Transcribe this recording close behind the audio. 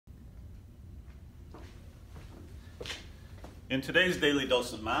In today's Daily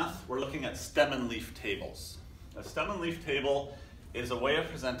Dose of Math, we're looking at stem and leaf tables. A stem and leaf table is a way of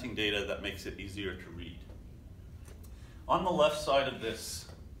presenting data that makes it easier to read. On the left side of this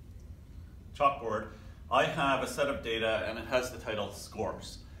chalkboard, I have a set of data and it has the title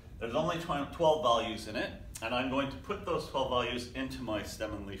scores. There's only 12 values in it, and I'm going to put those 12 values into my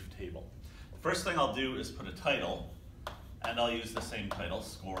stem and leaf table. The first thing I'll do is put a title, and I'll use the same title,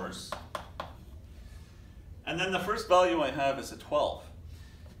 scores. And then the first value I have is a 12.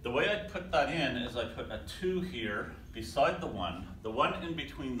 The way I put that in is I put a 2 here beside the 1. The 1 in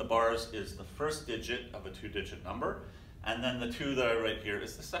between the bars is the first digit of a 2-digit number, and then the 2 that I write here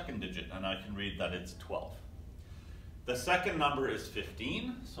is the second digit, and I can read that it's 12. The second number is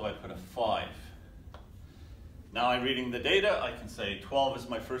 15, so I put a 5. Now I'm reading the data, I can say 12 is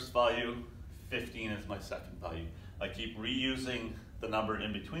my first value, 15 is my second value. I keep reusing the number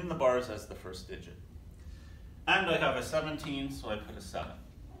in between the bars as the first digit. And I have a 17, so I put a 7.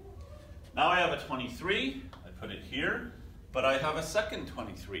 Now I have a 23, I put it here, but I have a second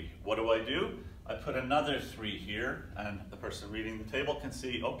 23. What do? I put another 3 here, and the person reading the table can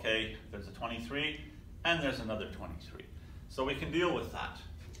see, okay, there's a 23, and there's another 23. So we can deal with that.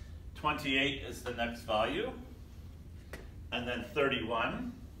 28 is the next value, and then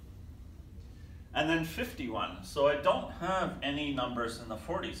 31, and then 51. So I don't have any numbers in the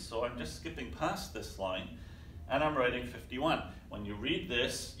 40s, so I'm just skipping past this line, and I'm writing 51. When you read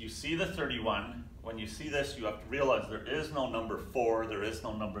this, you see the 31. When you see this, you have to realize there is no number 4, there is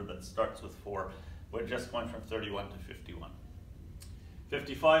no number that starts with 4. We're just going from 31 to 51.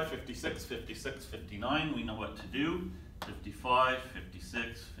 55, 56, 56, 59, we know what to do. 55,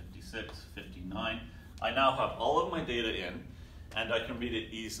 56, 56, 59. I now have all of my data in, and I can read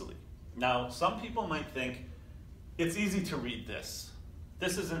it easily. Now, some people might think, it's easy to read this.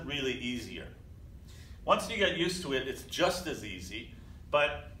 This isn't really easier. Once you get used to it, it's just as easy,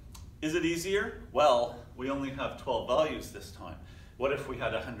 but is it easier? Well, we only have 12 values this time. What if we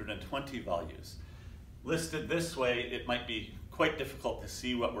had 120 values? Listed this way, it might be quite difficult to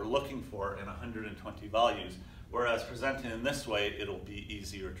see what we're looking for in 120 values, whereas presented in this way, it'll be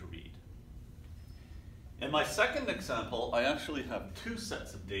easier to read. In my second example, I actually have 2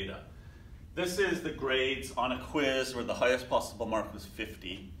 sets of data. This is the grades on a quiz where the highest possible mark was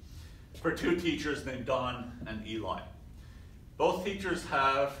 50 for 2 teachers named Don and Eli. Both teachers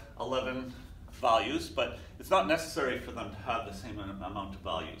have 11 values, but it's not necessary for them to have the same amount of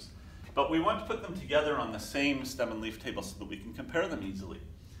values. But we want to put them together on the same stem and leaf table so that we can compare them easily.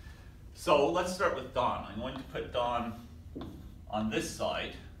 So let's start with Don. I'm going to put Don on this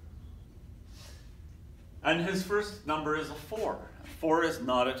side. And his first number is a 4. 4 is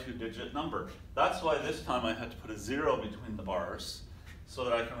not a 2-digit number. That's why this time I had to put a 0 between the bars so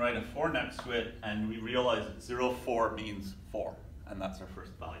that I can write a 4 next to it, and we realize that 0, 4 means 4, and that's our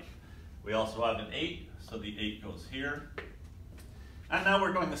first value. We also have an 8, so the 8 goes here. And now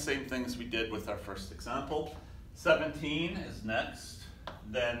we're doing the same things we did with our first example. 17 is next.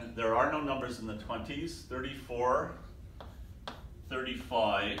 Then there are no numbers in the 20s. 34,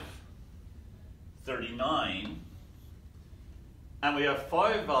 35, 39. And we have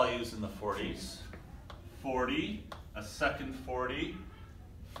 5 values in the 40s. 40, a second 40,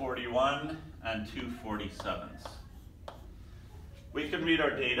 41, and 2 47s. We can read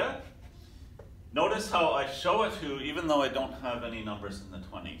our data. Notice how I show a 2 even though I don't have any numbers in the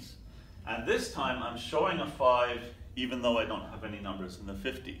 20s. And this time I'm showing a 5 even though I don't have any numbers in the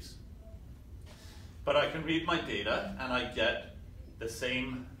 50s. But I can read my data and I get the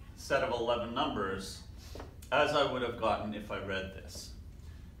same set of 11 numbers as I would have gotten if I read this.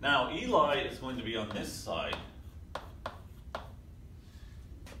 Now Eli is going to be on this side,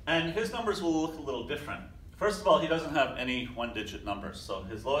 and his numbers will look a little different. First of all, he doesn't have any 1-digit numbers, so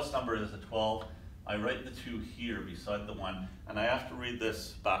his lowest number is a 12. I write the 2 here beside the 1, and I have to read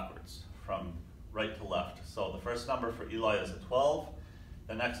this backwards from right to left. So the first number for Eli is a 12,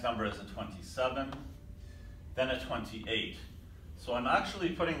 the next number is a 27, then a 28. So I'm actually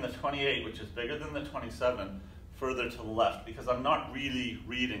putting the 28, which is bigger than the 27, further to the left, because I'm not really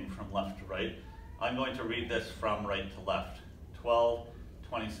reading from left to right. I'm going to read this from right to left. 12,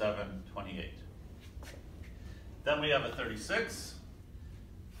 27, 28. Then we have a 36,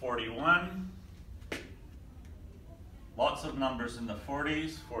 41, lots of numbers in the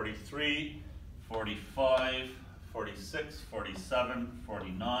 40s, 43, 45, 46, 47,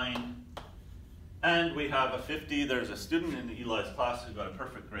 49, and we have a 50. There's a student in Eli's class who got a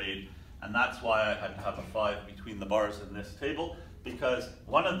perfect grade, and that's why I had to have a 5 between the bars in this table, because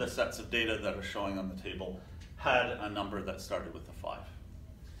one of the sets of data that are showing on the table had a number that started with a 5.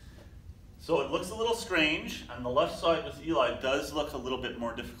 So it looks a little strange, and the left side with Eli does look a little bit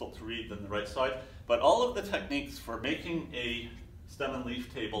more difficult to read than the right side, but all of the techniques for making a stem and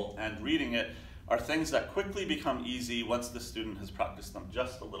leaf table and reading it are things that quickly become easy once the student has practiced them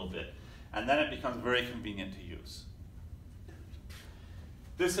just a little bit, and then it becomes very convenient to use.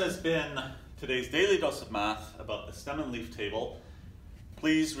 This has been today's Daily Dose of Math about the stem and leaf table.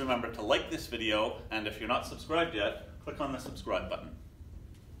 Please remember to like this video, and if you're not subscribed yet, click on the subscribe button.